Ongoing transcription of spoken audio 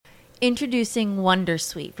Introducing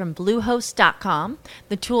Wondersuite from Bluehost.com,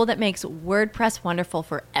 the tool that makes WordPress wonderful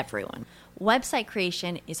for everyone. Website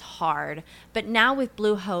creation is hard, but now with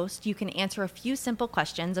Bluehost, you can answer a few simple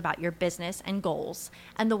questions about your business and goals,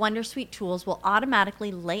 and the Wondersuite tools will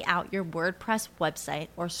automatically lay out your WordPress website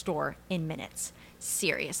or store in minutes.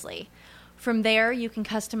 Seriously. From there, you can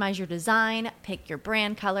customize your design, pick your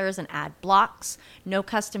brand colors, and add blocks. No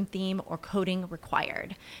custom theme or coding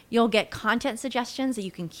required. You'll get content suggestions that you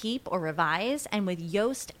can keep or revise, and with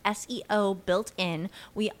Yoast SEO built in,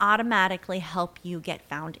 we automatically help you get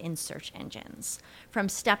found in search engines. From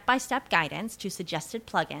step-by-step guidance to suggested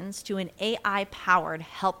plugins to an AI-powered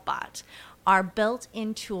help bot, our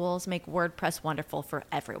built-in tools make WordPress wonderful for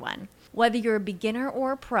everyone. Whether you're a beginner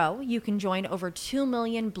or a pro, you can join over 2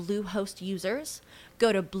 million Bluehost users.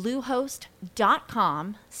 Go to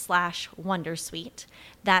bluehost.com/wondersuite.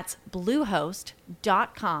 That's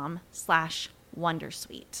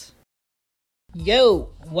bluehost.com/wondersuite. Yo,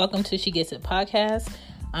 welcome to She Gets It podcast.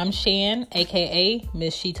 I'm Shan, aka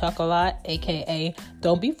Miss She Talk a Lot, aka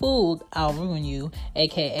Don't Be Fooled, I'll Ruin You,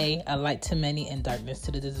 aka A Light to Many and Darkness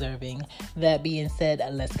to the Deserving. That being said,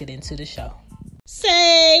 let's get into the show.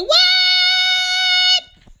 Say what?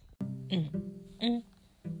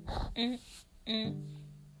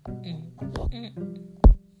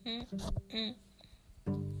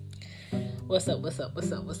 What's up?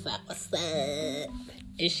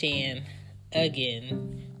 It's Shan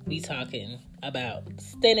again. We talking about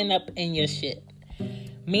standing up in your shit,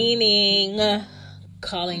 meaning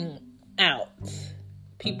calling out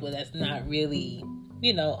people that's not really,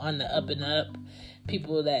 on the up and up,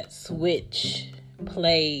 people that switch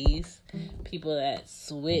plays, people that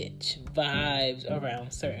switch vibes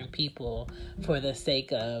around certain people for the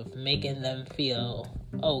sake of making them feel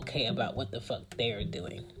okay about what the fuck they're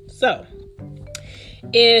doing. So,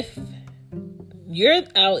 if you're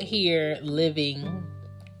out here living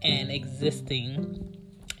and existing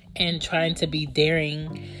and trying to be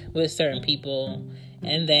daring with certain people,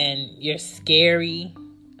 and then you're scary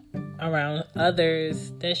around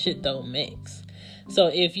others, that shit don't mix. So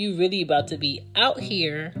if you really about to be out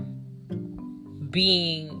here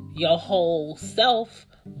being your whole self,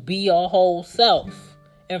 be your whole self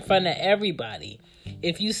in front of everybody.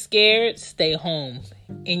 If you scared, stay home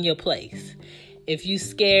in your place. If you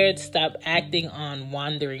scared, stop acting on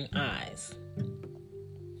wandering eyes.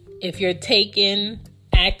 If you're taken,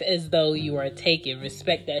 act as though you are taken.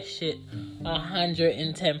 Respect that shit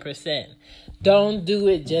 110%. Don't do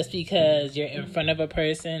it just because you're in front of a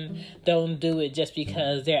person. Don't do it just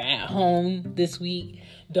because they're at home this week.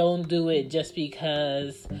 Don't do it just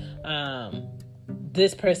because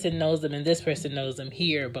this person knows them and this person knows them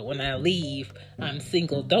here, but when I leave, I'm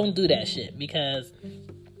single. Don't do that shit, because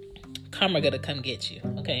karma gonna come get you,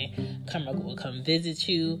 okay? Karma will come visit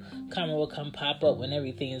you. Karma will come pop up when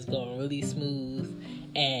everything is going really smooth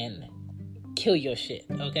and kill your shit,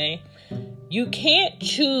 okay? You can't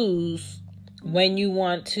choose when you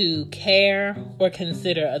want to care or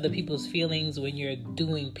consider other people's feelings when you're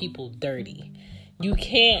doing people dirty. You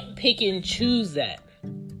can't pick and choose that.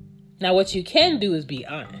 Now, what you can do is be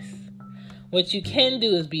honest. What you can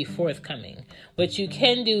do is be forthcoming. What you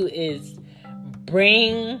can do is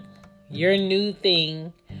bring your new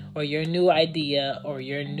thing or your new idea or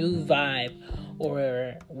your new vibe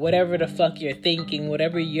or whatever the fuck you're thinking,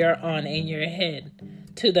 whatever you're on in your head,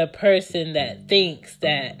 to the person that thinks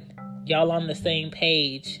that y'all on the same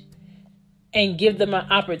page, and give them an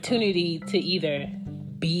opportunity to either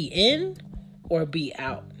be in or be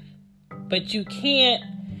out. But you can't,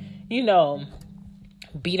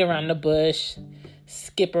 beat around the bush,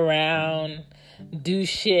 skip around, do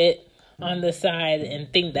shit on the side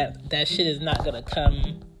and think that shit is not gonna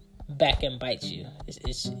come back and bite you.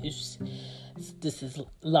 This is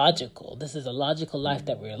logical. This is a logical life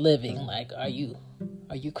that we're living. Like, are you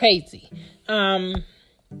crazy?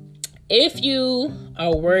 If you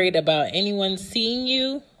are worried about anyone seeing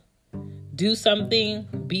you do something,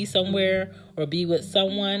 be somewhere, or be with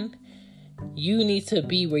someone, you need to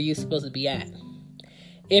be where you're supposed to be at.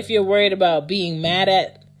 If you're worried about being mad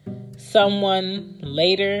at someone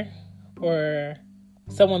later, or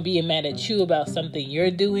someone being mad at you about something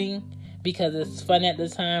you're doing because it's fun at the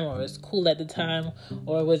time, or it's cool at the time,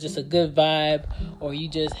 or it was just a good vibe, or you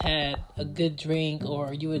just had a good drink,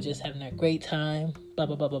 or you were just having a great time, blah,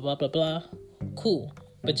 blah, blah, blah, blah, blah, blah. Cool.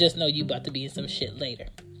 But just know you about to be in some shit later.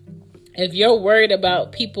 If you're worried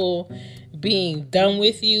about people being done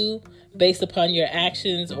with you based upon your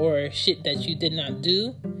actions or shit that you did not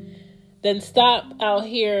do, then stop out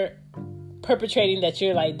here perpetrating that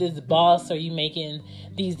you're like this boss, or you making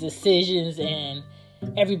these decisions and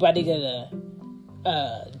everybody gonna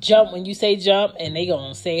jump when you say jump, and they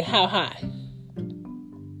gonna say how high.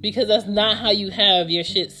 Because that's not how you have your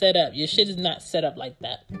shit set up. Your shit is not set up like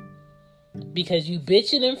that. Because you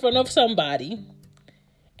bitching in front of somebody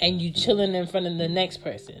and you chilling in front of the next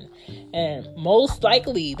person. And most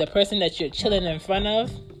likely, the person that you're chilling in front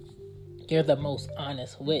of, you're the most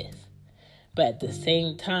honest with. But at the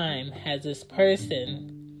same time, has this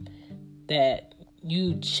person that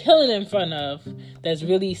you chilling in front of that's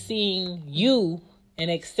really seeing you and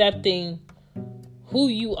accepting who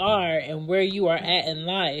you are and where you are at in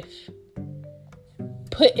life,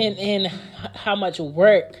 putting in how much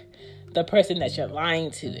work the person that you're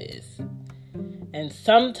lying to is. And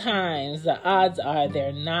sometimes the odds are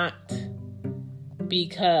they're not,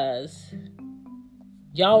 because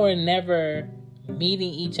y'all were never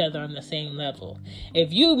meeting each other on the same level.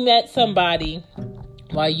 If you met somebody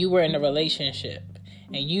while you were in a relationship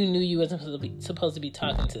and you knew you wasn't supposed to be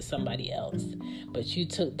talking to somebody else, but you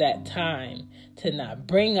took that time to not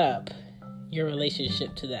bring up your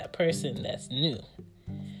relationship to that person that's new,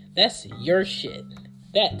 that's your shit.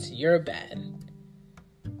 That's your bad.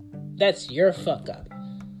 That's your fuck up.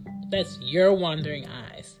 That's your wandering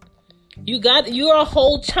eyes. You're a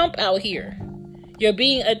whole chump out here. You're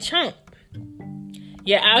being a chump.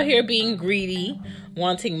 You're out here being greedy,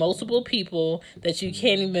 wanting multiple people that you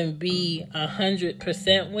can't even be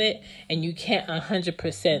 100% with, and you can't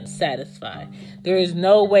 100% satisfy. There is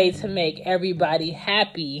no way to make everybody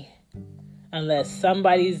happy unless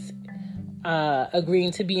somebody's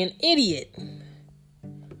agreeing to be an idiot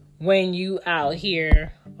when you out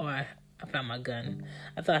here. Oh, I found my gun.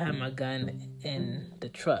 I thought I had my gun in the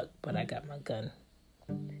truck, but I got my gun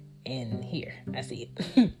in here. I see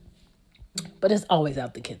it. But it's always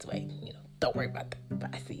out the kid's way. Don't worry about that.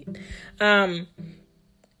 But I see it.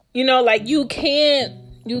 Like you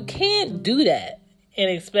can't do that and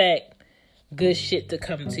expect good shit to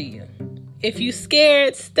come to you. If you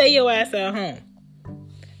scared, stay your ass at home.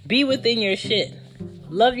 Be within your shit.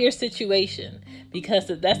 Love your situation, because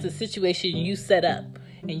that's the situation you set up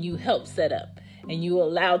and you helped set up and you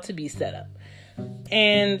allowed to be set up.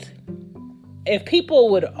 And if people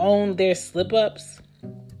would own their slip-ups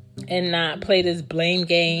and not play this blame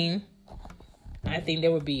game, I think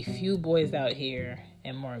there would be few boys out here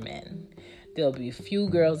and more men. There'll be few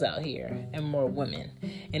girls out here and more women.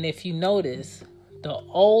 And if you notice, the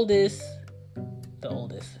older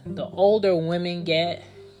women get,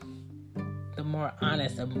 the more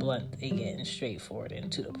honest and blunt they get and straightforward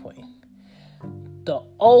and to the point. The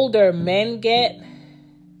older men get,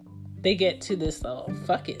 they get to this,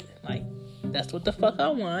 fuck it. Like, that's what the fuck I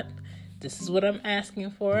want. This is what I'm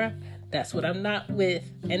asking for. That's what I'm not with.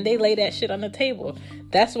 And they lay that shit on the table.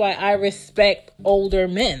 That's why I respect older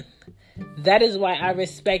men. That is why I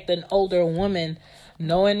respect an older woman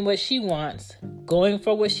knowing what she wants, going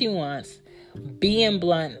for what she wants, being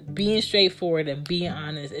blunt, being straightforward, and being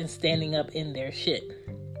honest, and standing up in their shit.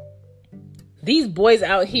 These boys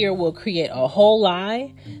out here will create a whole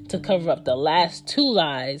lie to cover up the last two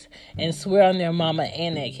lies and swear on their mama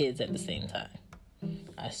and their kids at the same time.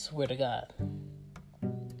 I swear to God.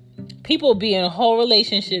 People be in whole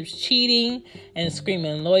relationships cheating and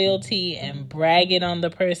screaming loyalty and bragging on the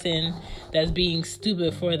person that's being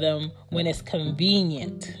stupid for them when it's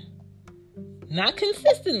convenient. Not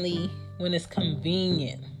consistently, when it's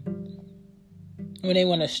convenient. When they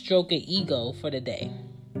want to stroke an ego for the day.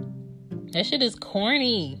 That shit is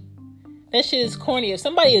corny. That shit is corny. If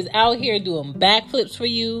somebody is out here doing backflips for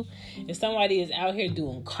you, if somebody is out here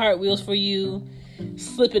doing cartwheels for you,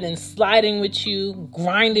 slipping and sliding with you,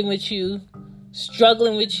 grinding with you,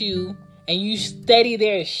 struggling with you, and you steady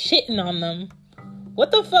there shitting on them,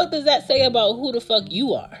 what the fuck does that say about who the fuck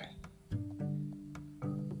you are?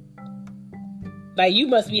 Like, you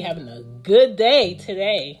must be having a good day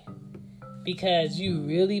today because you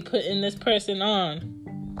really putting this person on.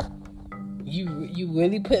 You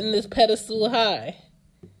really putting this pedestal high.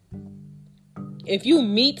 If you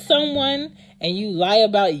meet someone and you lie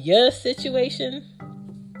about your situation,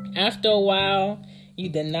 after a while, you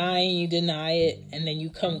deny it, and then you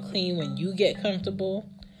come clean when you get comfortable.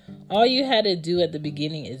 All you had to do at the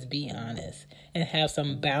beginning is be honest and have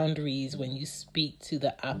some boundaries when you speak to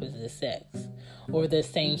the opposite sex or the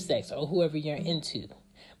same sex or whoever you're into.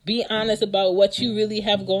 Be honest about what you really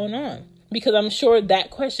have going on, because I'm sure that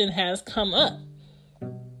question has come up.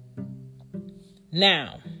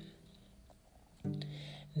 Now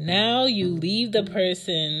you leave the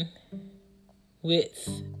person with,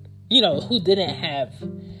 who didn't have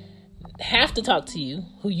to talk to you,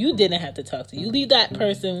 who you didn't have to talk to. You leave that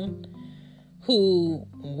person who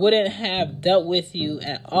wouldn't have dealt with you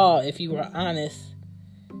at all if you were honest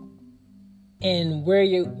in where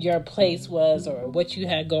your place was or what you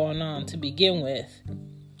had going on to begin with.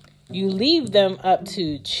 You leave them up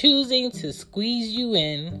to choosing to squeeze you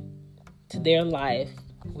in to their life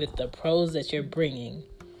with the pros that you're bringing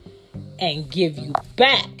and give you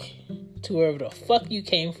back to wherever the fuck you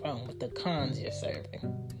came from with the cons you're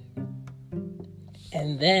serving.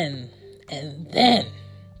 And then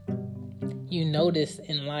you notice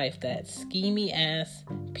in life that schemy ass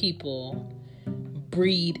people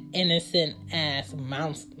breed innocent ass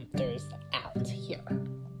monsters out here.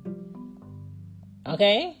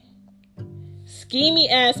 Okay? Schemy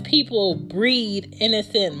ass people breed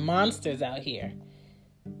innocent monsters out here.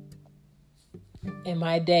 In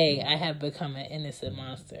my day, I have become an innocent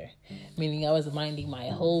monster, meaning I was minding my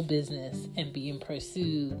whole business and being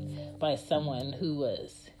pursued by someone who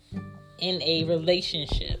was in a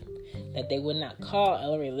relationship that they would not call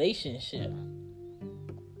a relationship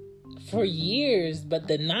for years, but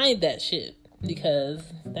denied that shit because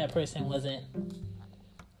that person wasn't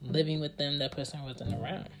living with them, that person wasn't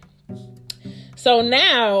around. So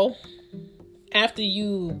now, after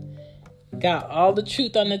you got all the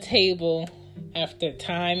truth on the table, after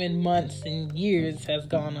time and months and years has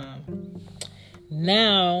gone on,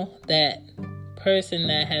 now that person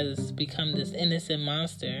that has become this innocent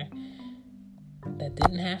monster that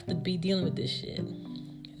didn't have to be dealing with this shit,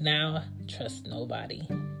 now trusts nobody.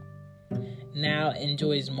 Now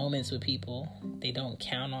enjoys moments with people. They don't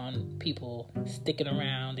count on people sticking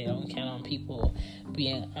around. They don't count on people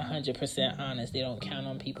being 100% honest. They don't count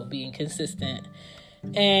on people being consistent.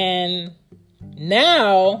 And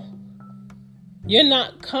now you're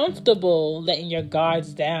not comfortable letting your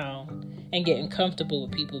guards down and getting comfortable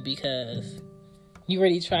with people because you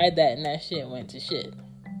already tried that and that shit went to shit.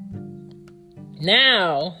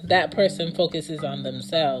 Now that person focuses on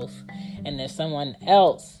themselves, and if someone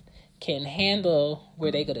else can handle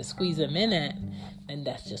where they gotta squeeze them in at, then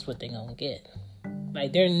that's just what they gonna get.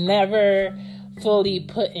 Like, they're never fully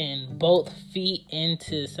putting both feet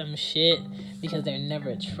into some shit because they're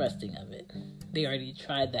never trusting of it. They already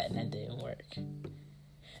tried that and that didn't work.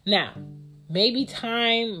 Now, maybe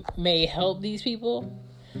time may help these people,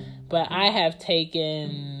 but I have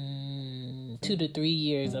taken 2 to 3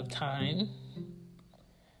 years of time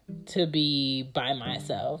to be by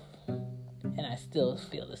myself, and I still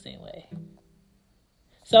feel the same way.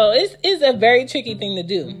 So it's a very tricky thing to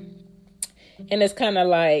do. And it's kind of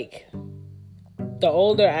like, the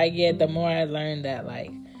older I get, the more I learn that,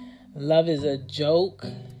 like, love is a joke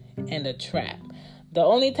and a trap. The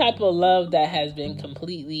only type of love that has been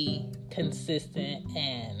completely consistent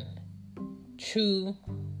and true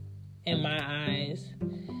in my eyes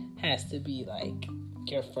has to be like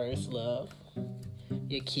your first love,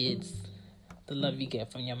 your kids, the love you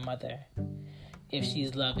get from your mother, if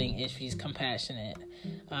she's loving, if she's compassionate,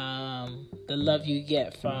 the love you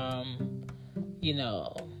get from,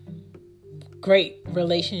 great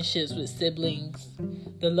relationships with siblings,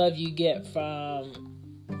 the love you get from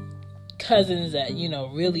cousins that,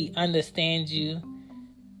 really understand you.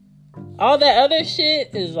 All that other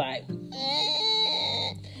shit is like,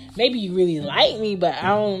 maybe you really like me, but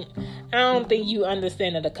I don't think you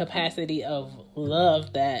understand the capacity of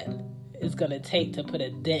love that it's gonna take to put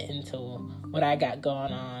a dent into what I got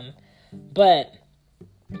going on. But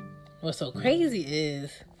what's so crazy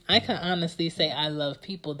is I can honestly say I love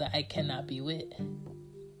people that I cannot be with.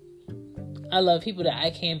 I love people that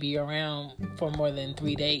I can't be around for more than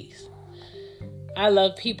 3 days. I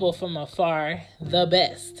love people from afar the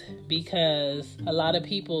best because a lot of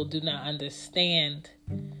people do not understand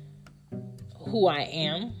who I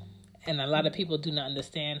am, and a lot of people do not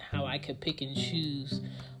understand how I could pick and choose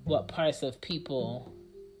what parts of people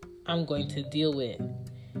I'm going to deal with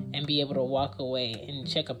and be able to walk away and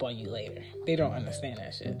check up on you later. They don't understand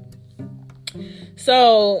that shit.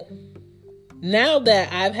 So now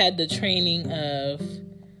that I've had the training of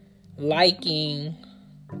liking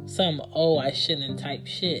some I shouldn't type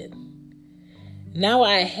shit, now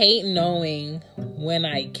I hate knowing when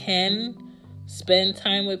I can spend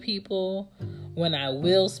time with people, when I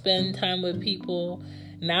will spend time with people.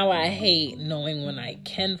 Now I hate knowing when I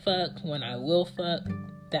can fuck, when I will fuck,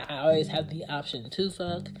 that I always have the option to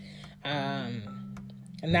fuck.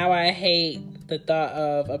 Now I hate the thought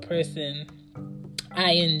of a person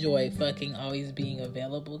I enjoy fucking always being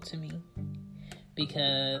available to me,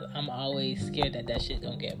 because I'm always scared that shit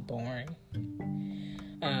gonna get boring.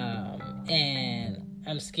 And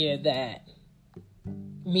I'm scared that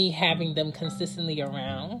me having them consistently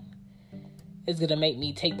around is gonna make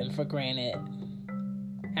me take them for granted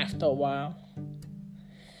after a while.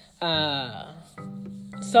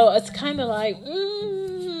 So it's kind of like,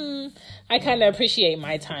 I kind of appreciate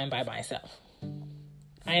my time by myself.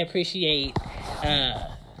 I appreciate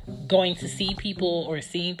going to see people or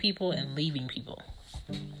seeing people and leaving people.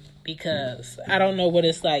 Because I don't know what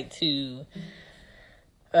it's like to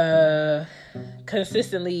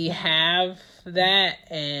consistently have that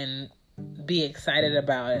and be excited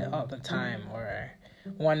about it all the time or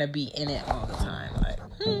want to be in it all the time. Like,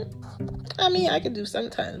 I mean, I could do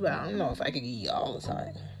sometimes, but I don't know if I could eat all the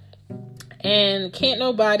time. And can't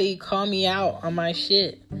nobody call me out on my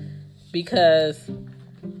shit because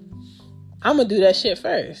I'm going to do that shit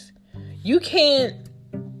first. You can't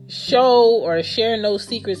show or share no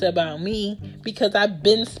secrets about me because I've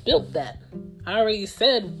been spilt that. I already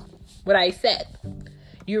said what I said.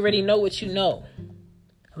 You already know what you know.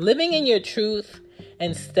 Living in your truth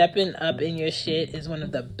and stepping up in your shit is one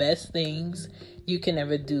of the best things you can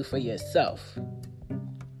ever do for yourself.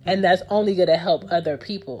 And that's only going to help other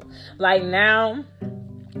people. Like now,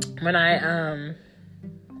 when I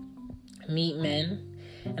meet men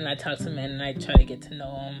and I talk to men and I try to get to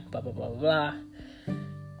know them, blah, blah, blah, blah.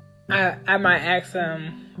 I might ask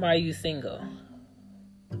them, why are you single?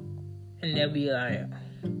 And they'll be like,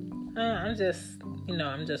 I'm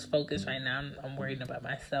just focused right now. I'm worried about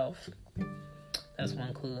myself. That's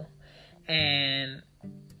one clue. And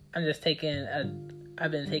I've been taking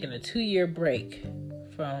a 2-year break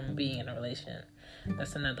from being in a relationship.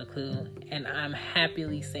 That's another clue. And I'm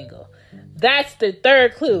happily single. That's the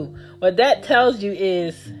third clue. What that tells you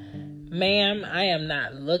is, ma'am, I am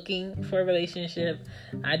not looking for a relationship.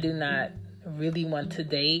 I do not really want to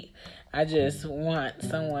date. I just want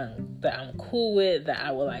someone that I'm cool with, that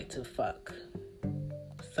I would like to fuck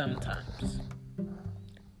sometimes.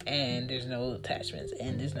 And there's no attachments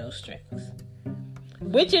and there's no strings.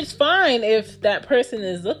 Which is fine if that person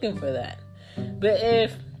is looking for that. But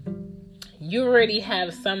if you already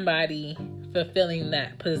have somebody fulfilling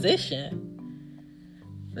that position,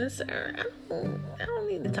 then sir, I don't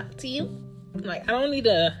need to talk to you. Like, I don't need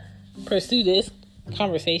to pursue this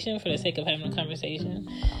conversation for the sake of having a conversation.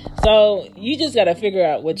 So you just got to figure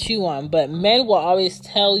out what you want. But men will always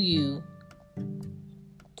tell you,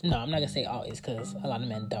 no, I'm not going to say always, because a lot of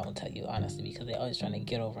men don't tell you, honestly, because they're always trying to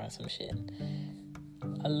get over on some shit.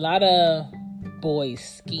 A lot of boys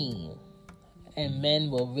scheme, and men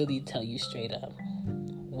will really tell you straight up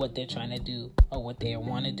what they're trying to do, or what they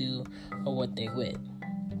want to do, or what they're with.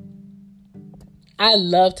 I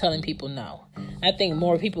love telling people no. I think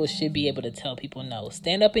more people should be able to tell people no.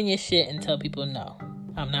 Stand up in your shit and tell people no.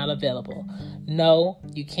 I'm not available. No,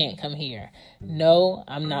 you can't come here. No,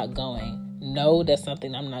 I'm not going. No, that's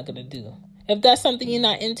something I'm not going to do. If that's something you're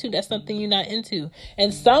not into, that's something you're not into.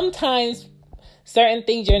 And sometimes certain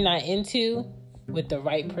things you're not into, with the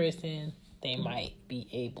right person, they might be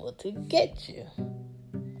able to get you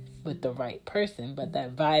with the right person. But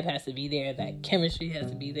that vibe has to be there. That chemistry has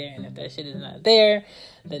to be there. And if that shit is not there,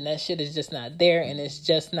 then that shit is just not there. And it's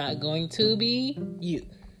just not going to be you.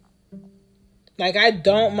 Like, I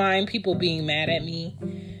don't mind people being mad at me.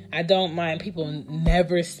 I don't mind people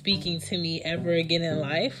never speaking to me ever again in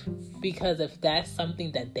life. Because if that's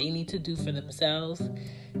something that they need to do for themselves,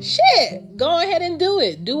 shit, go ahead and do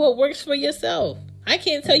it. Do what works for yourself. I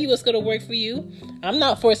can't tell you what's going to work for you. I'm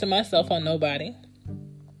not forcing myself on nobody.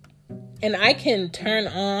 And I can turn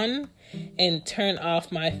on and turn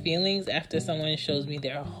off my feelings after someone shows me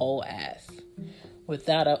their whole ass.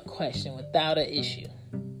 Without a question, without an issue.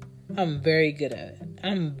 I'm very good at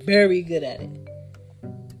it.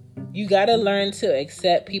 You got to learn to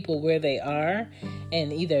accept people where they are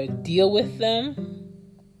and either deal with them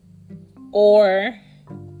or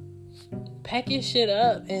pack your shit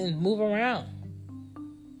up and move around.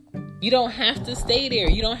 You don't have to stay there.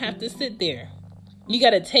 You don't have to sit there. You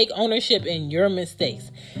got to take ownership in your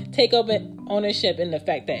mistakes. Take ownership in the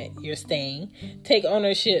fact that you're staying. Take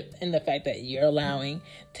ownership in the fact that you're allowing.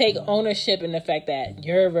 Take ownership in the fact that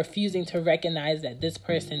you're refusing to recognize that this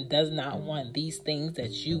person does not want these things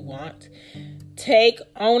that you want. Take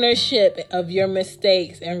ownership of your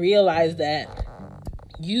mistakes and realize that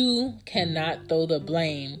you cannot throw the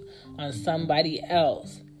blame on somebody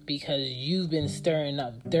else because you've been stirring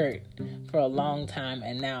up dirt for a long time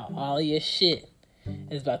and now all your shit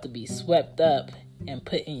is about to be swept up and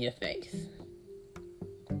put in your face.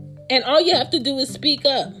 And all you have to do is speak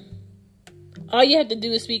up.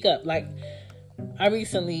 Like, I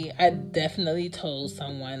definitely told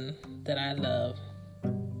someone that I love,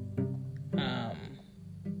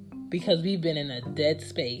 because we've been in a dead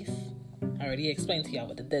space. I already explained to y'all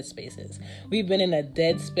what the dead space is. We've been in a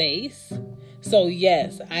dead space. So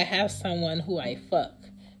yes, I have someone who I fuck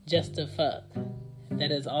just to fuck.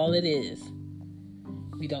 That is all it is.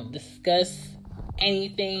 We don't discuss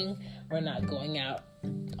anything. We're not going out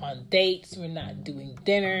on dates. We're not doing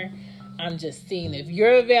dinner. I'm just seeing if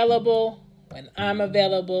you're available, when I'm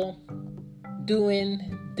available,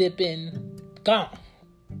 doing, dipping, gone.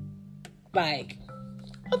 Like,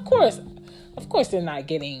 of course they're not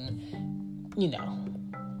getting,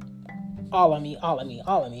 all of me.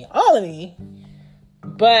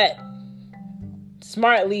 But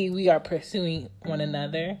smartly, we are pursuing one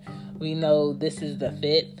another. We know this is the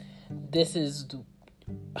fit. This is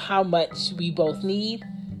how much we both need.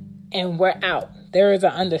 And we're out. There is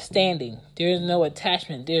an understanding. There is no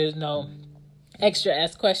attachment. There is no extra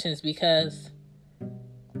ask questions, because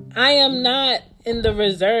I am not in the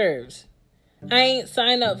reserves. I ain't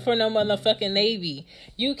signed up for no motherfucking Navy.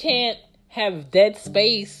 You can't have dead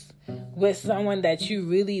space with someone that you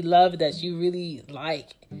really love, that you really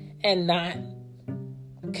like, and not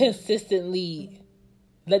consistently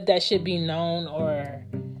let that shit be known, or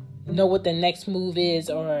know what the next move is,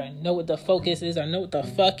 or know what the focus is, or know what the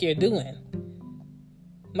fuck you're doing.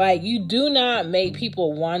 Like, you do not make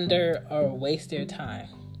people wonder or waste their time.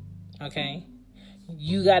 Okay?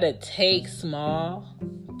 You gotta take small,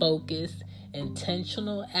 focused,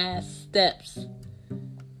 intentional ass steps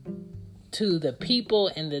to the people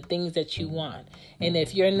and the things that you want. And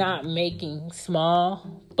if you're not making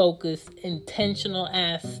small, focused, intentional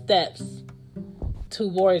ass steps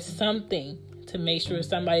towards something to make sure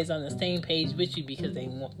somebody's on the same page with you because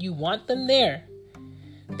you want them there,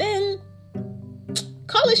 then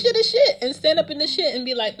call it shit a shit and stand up in the shit and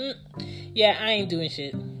be like, yeah, I ain't doing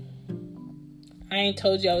shit. I ain't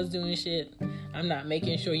told you I was doing shit. I'm not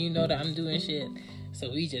making sure you know that I'm doing shit.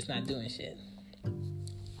 So we just not doing shit.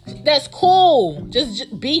 That's cool.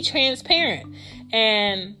 Just be transparent.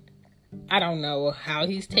 And I don't know how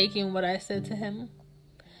he's taking what I said to him.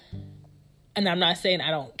 And I'm not saying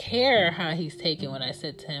I don't care how he's taking what I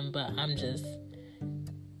said to him, but I'm just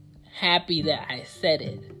happy that I said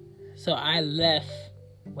it. So I left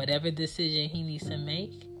whatever decision he needs to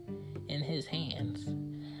make in his hands.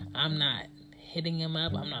 I'm not hitting him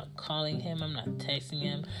up. I'm not calling him. I'm not texting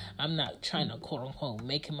him. I'm not trying to quote unquote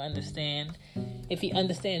make him understand. If he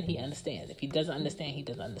understands, he understands. If he doesn't understand, he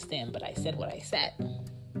doesn't understand. But I said what I said.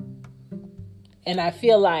 And I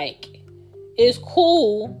feel like it's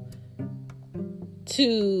cool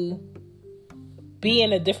to be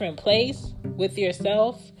in a different place with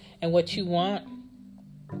yourself and what you want.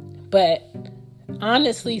 But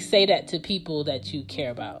honestly, say that to people that you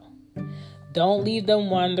care about. Don't leave them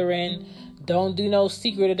wondering. Don't do no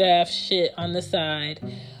secretive shit on the side.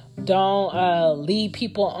 Don't lead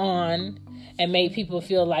people on and make people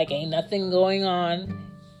feel like ain't nothing going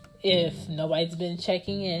on if nobody's been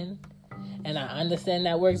checking in. And I understand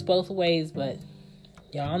that works both ways, but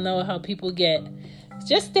y'all know how people get.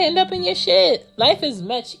 Just stand up in your shit. Life is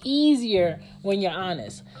much easier when you're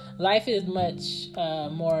honest. Life is much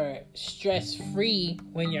more stress-free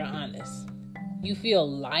when you're honest. You feel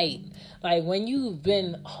light. Like, when you've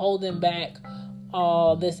been holding back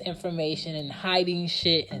all this information and hiding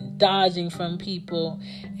shit and dodging from people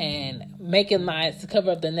and making lies to cover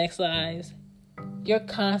up the next lies, you're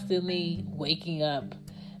constantly waking up,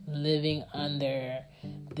 living under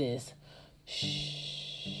this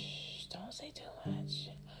shh, don't say too much.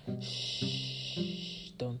 Shh,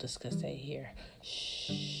 don't discuss that here.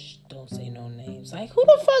 Shh, don't say no names. Like, who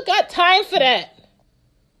the fuck got time for that?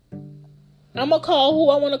 I'm going to call who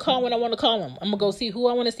I want to call when I want to call them. I'm going to go see who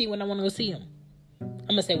I want to see when I want to go see them. I'm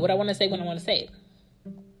going to say what I want to say when I want to say it.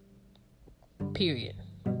 Period.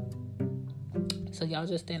 So y'all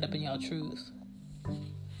just stand up in y'all truth.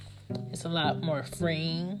 It's a lot more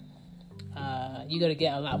freeing. You're going to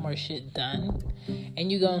get a lot more shit done.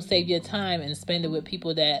 And you're going to save your time and spend it with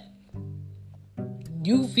people that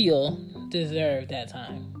you feel deserve that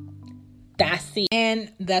time. That's it.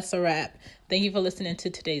 And that's a wrap. Thank you for listening to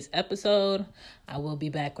today's episode. I will be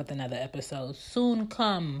back with another episode soon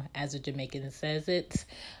come, as a Jamaican says it.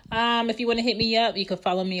 If you want to hit me up, you can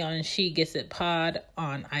follow me on She Gets It Pod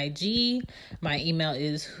on IG. My email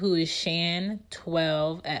is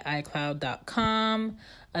whoisshan12@icloud.com.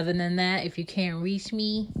 Other than that, if you can't reach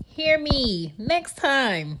me, hear me next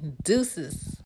time. Deuces.